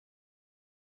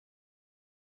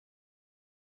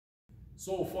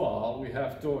So far, we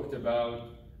have talked about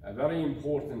a very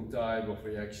important type of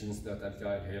reactions that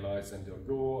alkyl halides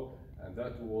undergo, and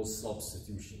that was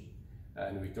substitution.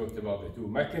 And we talked about the two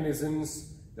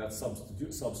mechanisms that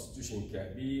substitution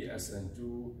can be,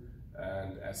 SN2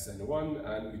 and SN1,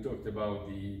 and we talked about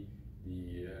the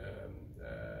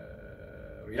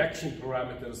reaction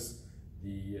parameters,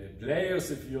 the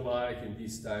players, if you like, in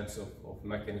these types of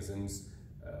mechanisms,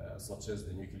 such as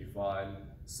the nucleophile,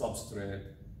 substrate,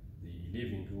 the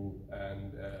leaving group,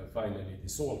 and finally the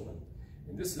solvent.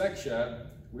 In this lecture,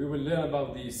 we will learn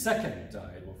about the second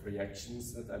type of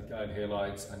reactions that alkyl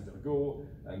halides undergo,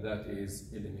 and that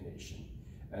is elimination.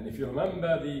 And if you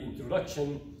remember the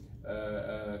introduction,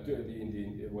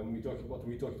 when we talked what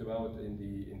we talked about in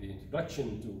the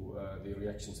introduction to the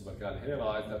reactions of alkyl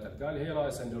halides, that alkyl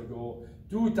halides undergo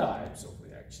two types of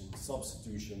reactions: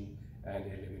 substitution and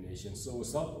elimination. So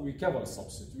we covered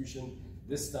substitution.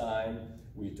 This time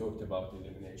we talked about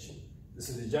elimination. This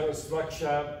is the general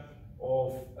structure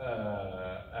of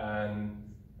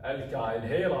an alkyl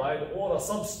halide or a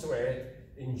substrate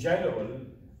in general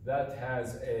that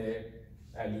has a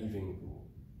leaving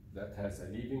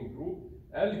group.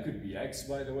 L could be X,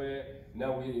 by the way.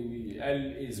 Now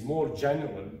L is more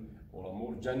general, or a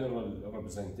more general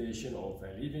representation of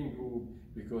a leaving group,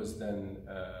 because then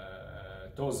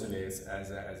tosylase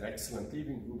as excellent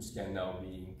leaving groups can now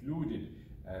be included.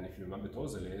 And if you remember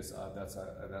tosylase, that's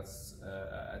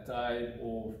a type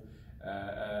of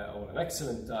or an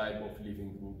excellent type of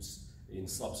leaving groups in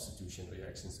substitution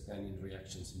reactions and in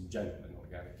reactions in general in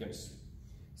organic chemistry.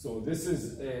 So this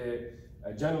is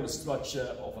a general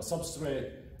structure of a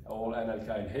substrate or an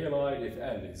alkyl halide. If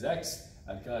L is X,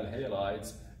 alkyl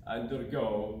halides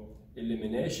undergo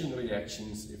elimination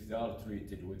reactions if they are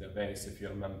treated with a base, if you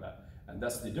remember. And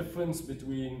that's the difference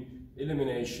between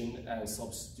elimination and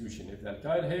substitution. If the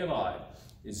alkyl halide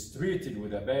is treated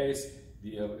with a base,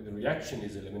 the reaction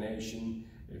is elimination.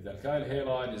 If the alkyl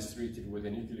halide is treated with a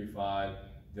nucleophile,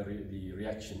 the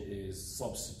reaction is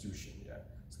substitution. Yeah.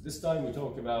 So this time we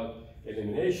talk about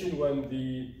elimination when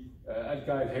the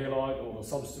alkyl halide or a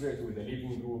substrate with a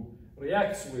leaving group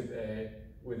reacts with a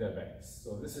base.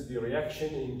 So this is the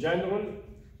reaction in general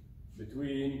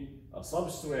between a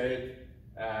substrate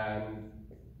and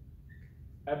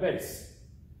a base.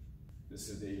 This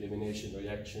is the elimination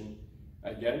reaction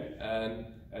again, and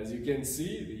as you can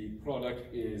see, the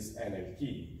product is an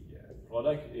alkene. Yeah, the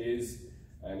product is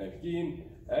an alkene,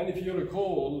 and if you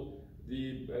recall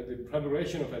the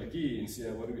preparation of alkenes,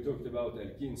 yeah, when we talked about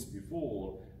alkenes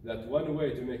before, that one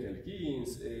way to make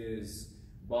alkenes is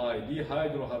by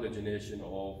dehydrohalogenation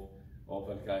of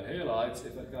alkyl halides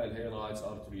if alkyl halides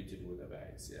are treated with a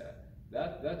base. Yeah,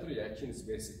 that reaction is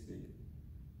basically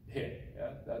here.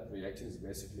 Yeah, that reaction is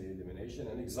basically elimination.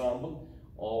 An example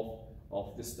of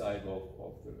this type of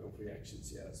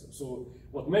reactions. Yeah. So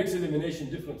what makes elimination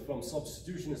different from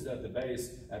substitution is that a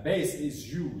base is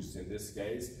used in this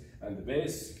case, and the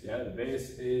base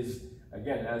is,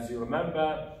 again, as you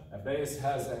remember, a base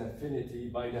has an affinity,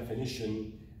 by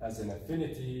definition, has an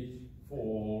affinity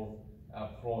for a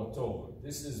proton.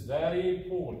 This is very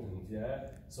important. Yeah.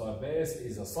 So a base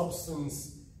is a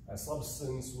substance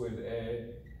with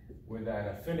an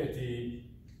affinity.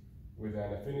 Or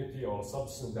a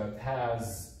substance that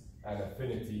has an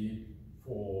affinity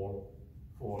for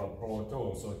a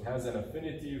proton. So it has an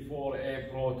affinity for a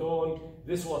proton.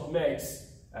 This is what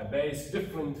makes a base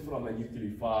different from a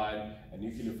nucleophile. A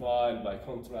nucleophile, by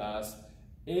contrast,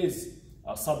 is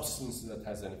a substance that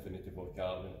has an affinity for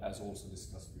carbon, as also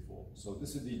discussed before. So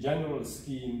this is the general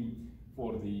scheme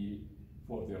for the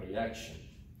reaction.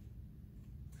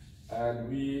 And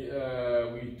we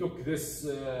took this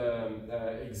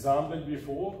example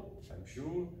before. I'm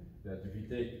sure that if you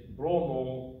take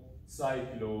bromo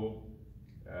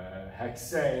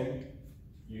cyclohexane,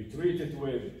 you treat it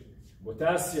with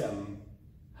potassium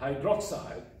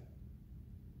hydroxide,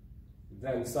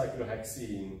 then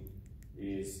cyclohexene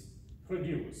is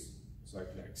produced.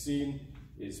 Cyclohexene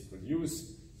is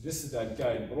produced. This is the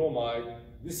alkyl bromide.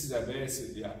 This is a base,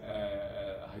 the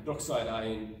hydroxide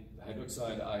ion. The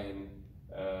hydroxide ion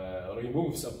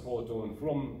removes a proton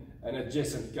from an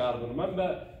adjacent carbon.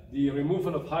 Remember, the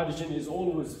removal of hydrogen is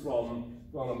always from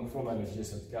an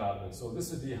adjacent carbon. So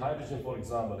this is the hydrogen, for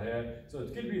example, here. So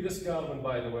it could be this carbon,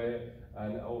 by the way,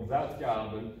 or that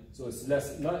carbon. So it's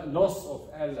loss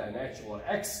of L and H, or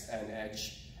X and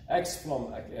H. X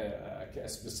from a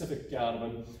specific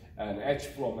carbon, and H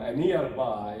from a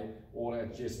nearby or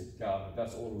adjacent carbon.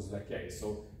 That's always the case.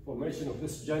 So formation of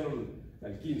this general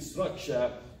alkene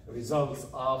structure results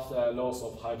after loss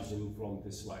of hydrogen from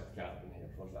this right carbon here,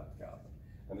 from that carbon.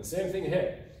 And the same thing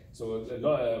here. So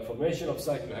the formation of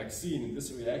cyclohexene in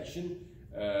this reaction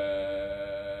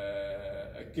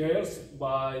occurs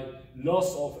by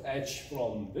loss of H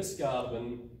from this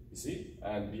carbon, you see,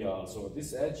 and Br. So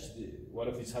this H, one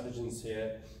of these hydrogens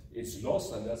here, is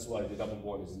lost, and that's why the double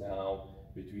bond is now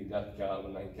between that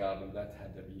carbon and carbon that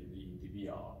had the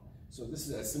Br. So this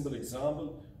is a simple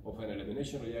example of an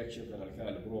elimination reaction of an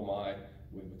alkyl bromide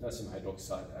with potassium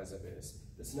hydroxide as a base.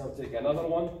 Let's now take another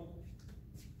one.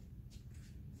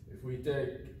 If we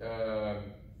take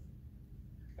an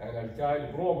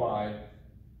alkyl bromide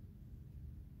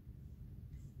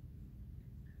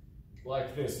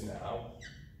like this now.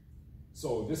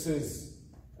 So this is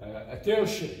a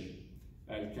tertiary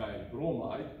alkyl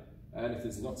bromide, and it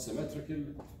is not symmetrical.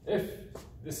 If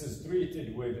this is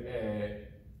treated with a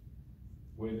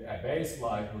base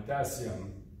like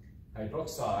potassium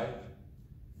hydroxide,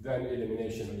 then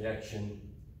elimination reaction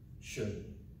should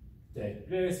take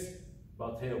place.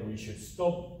 But here we should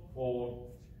stop for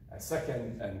a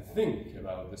second and think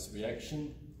about this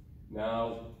reaction.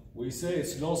 Now, we say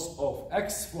it's loss of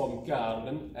X from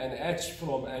carbon and H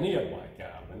from a nearby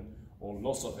carbon, or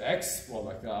loss of X from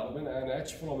a carbon and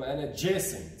H from an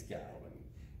adjacent carbon.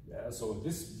 Yeah, so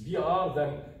this Br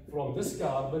then from this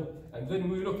carbon, and then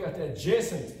we look at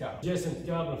adjacent carbon. Adjacent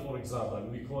carbon, for example,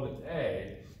 we call it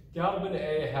A. Carbon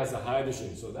A has a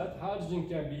hydrogen, so that hydrogen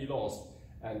can be lost,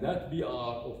 and that Br,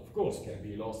 of course, can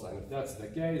be lost. And if that's the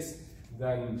case,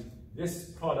 then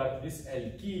this product, this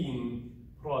alkene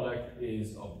product,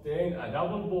 is obtained, a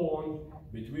double bond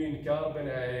between carbon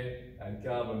A and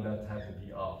carbon that have the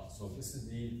Br. So this is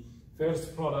the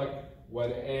first product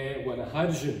when a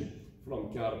hydrogen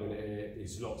from carbon A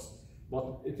is lost.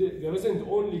 But there isn't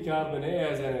only carbon A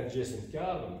as an adjacent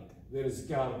carbon. There is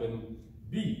carbon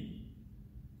B.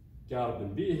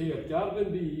 Carbon B here,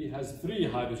 carbon B has 3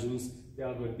 hydrogens.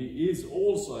 Carbon B is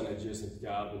also an adjacent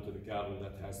carbon to the carbon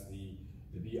that has the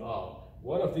Br.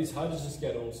 One of these hydrogens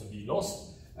can also be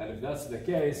lost, and if that's the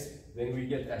case, then we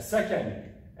get a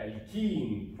second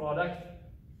alkene product,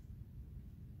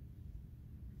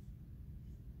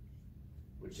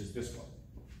 which is this one.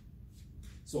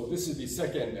 So this is the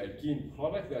second alkene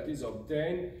product that is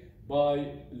obtained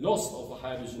by loss of a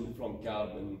hydrogen from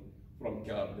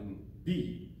carbon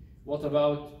B. What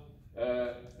about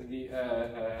a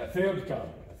third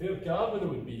carbon? A third carbon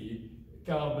would be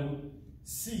carbon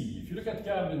C. If you look at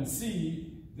carbon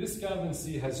C, this carbon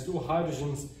C has 2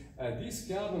 hydrogens, and these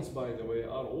carbons, by the way,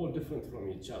 are all different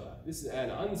from each other. This is an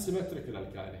unsymmetrical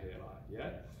alkyl halide, yeah?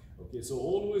 Okay, so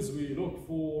always we look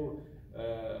for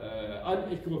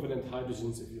unequivalent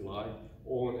hydrogens, if you like,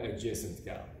 on adjacent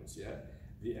carbons, yeah?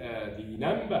 The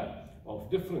number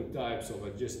of different types of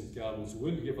adjacent carbons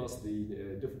will give us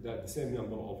the same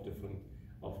number of different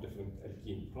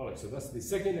alkene products. So that's the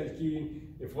second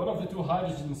alkene. If one of the 2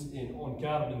 hydrogens on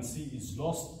carbon C is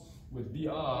lost with Br,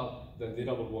 then the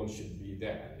double bond should be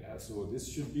there. Yeah? So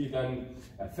this should be then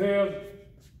a third.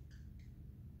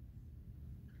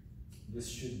 This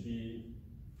should be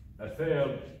a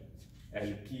third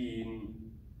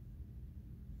alkene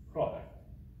product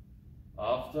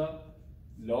after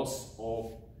loss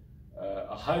of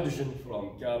a hydrogen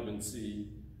from carbon C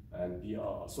and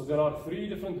Br. So there are 3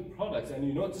 different products, and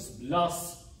you notice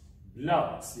plus,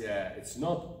 yeah, it's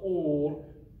not or.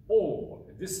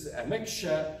 This is a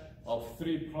mixture of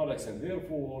 3 products, and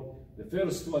therefore the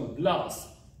first one plus,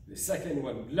 the second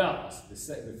one plus, the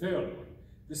third one.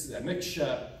 This is a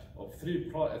mixture of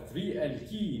 3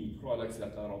 alkene products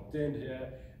that are obtained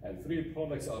here, and 3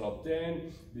 products are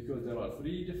obtained because there are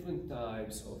 3 different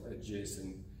types of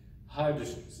adjacent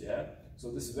hydrogens, yeah?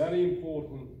 So this is very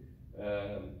important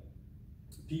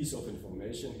piece of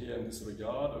information here in this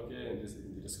regard, okay, in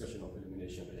the discussion of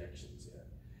elimination reactions,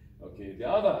 yeah? Okay, the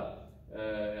other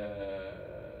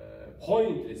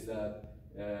point is that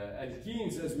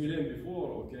alkenes, as we learned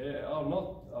before, okay, are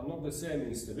not the same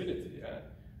in stability, yeah?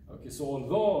 Okay, so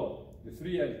although the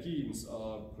 3 alkenes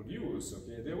are produced,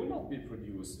 okay, they will not be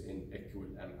produced in equal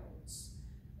amounts.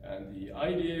 And the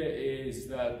idea is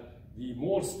that the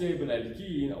more stable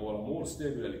alkene, or a more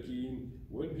stable alkene,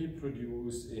 will be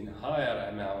produced in higher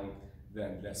amount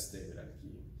than less stable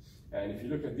alkene. And if you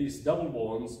look at these double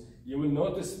bonds, you will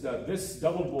notice that this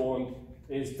double bond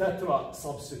is tetra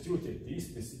substituted.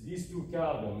 These 2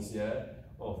 carbons, yeah,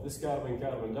 of this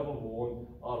carbon-carbon double bond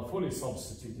are fully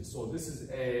substituted. So this is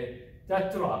a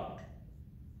tetra.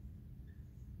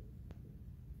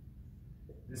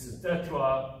 This is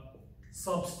tetra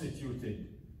substituted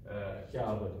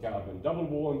carbon-carbon double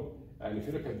bond. And if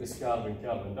you look at this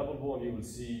carbon-carbon double bond, you will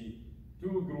see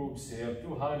 2 groups here, 2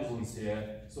 hydrogens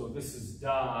here. So this is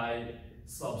di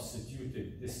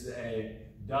substituted. This is a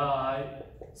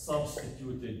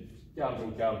di-substituted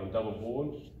carbon-carbon double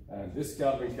bond. And this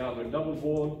carbon-carbon double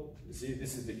bond, you see,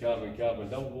 this is the carbon-carbon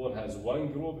double bond, has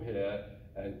one group here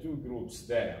and two groups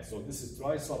there. So this is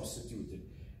tri-substituted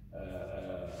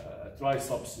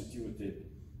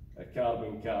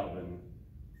carbon-carbon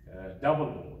double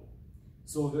bond.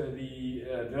 So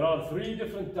there are three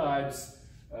different types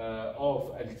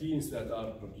of alkenes that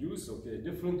are produced, okay,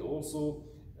 different also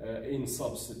in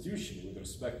substitution with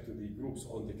respect to the groups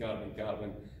on the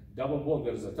carbon-carbon double bond.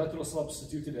 There is a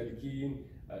tetra-substituted alkene,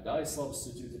 a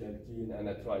di-substituted alkene, and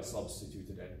a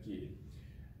tri-substituted alkene.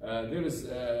 There is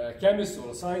a chemist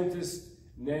or a scientist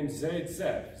named Zaid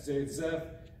Zaf. Zaid Zaf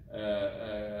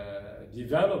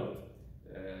developed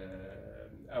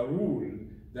a rule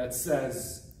that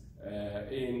says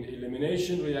in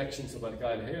elimination reactions of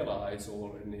alkyl halides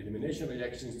or in elimination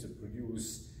reactions to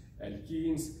produce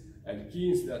alkenes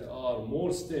that are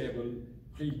more stable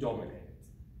predominate.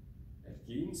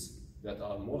 Alkenes that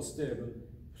are more stable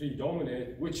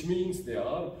predominate, which means they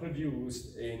are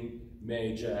produced in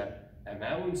major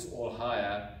amounts or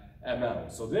higher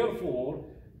amounts. So therefore,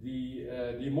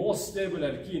 the most stable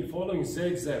alkene following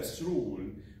Zaid Zaf's rule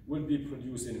will be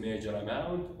produced in major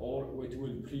amount or it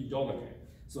will predominate.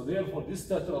 So therefore, this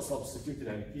tetra-substituted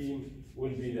alkene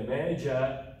will be the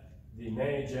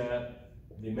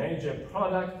major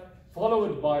product,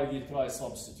 followed by the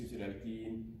tri-substituted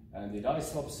alkene, and the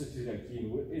di-substituted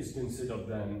alkene is considered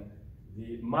then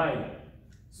the minor.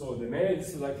 So the major,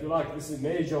 so like you like, this is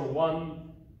major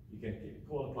one, you can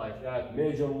call it like that,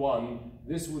 major one,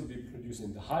 this will be produced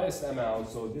in the highest amount,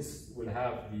 so this will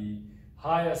have the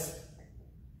highest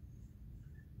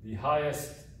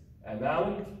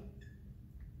amount,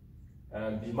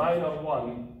 and the minor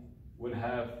one will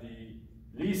have the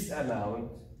least amount,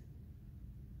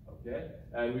 okay?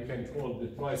 And we can call the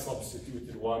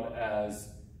tri-substituted one as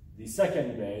the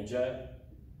second major,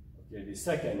 okay, the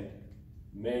second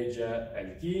major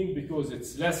alkene, because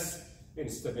it's less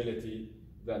instability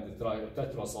than the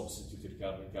tetra-substituted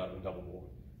carbon-carbon double bond.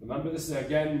 Remember, this is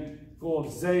again called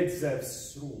Zaid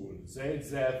Zaf's rule. Zaid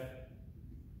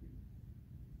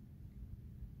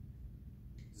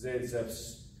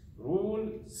Zaf's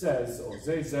rule says, or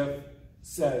Zaid Zaf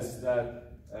says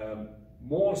that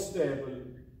more stable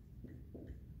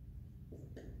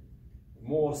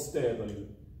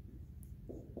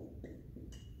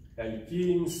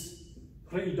alkenes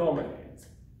predominate,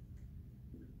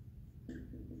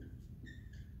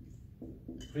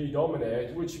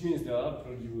 which means they are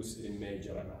produced in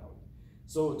major amount.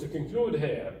 So to conclude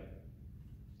here,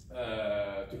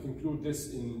 to conclude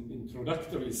this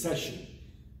introductory session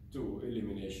to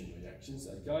elimination reactions,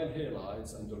 alkyl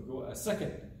halides undergo a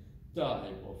second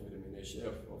type of elimination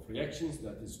of reactions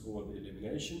that is called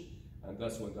elimination, and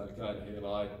that's when the alkyl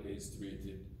halide is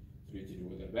treated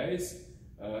with a base.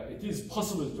 It is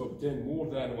possible to obtain more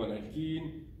than one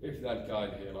alkene if the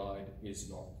alkyl halide is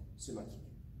not symmetric.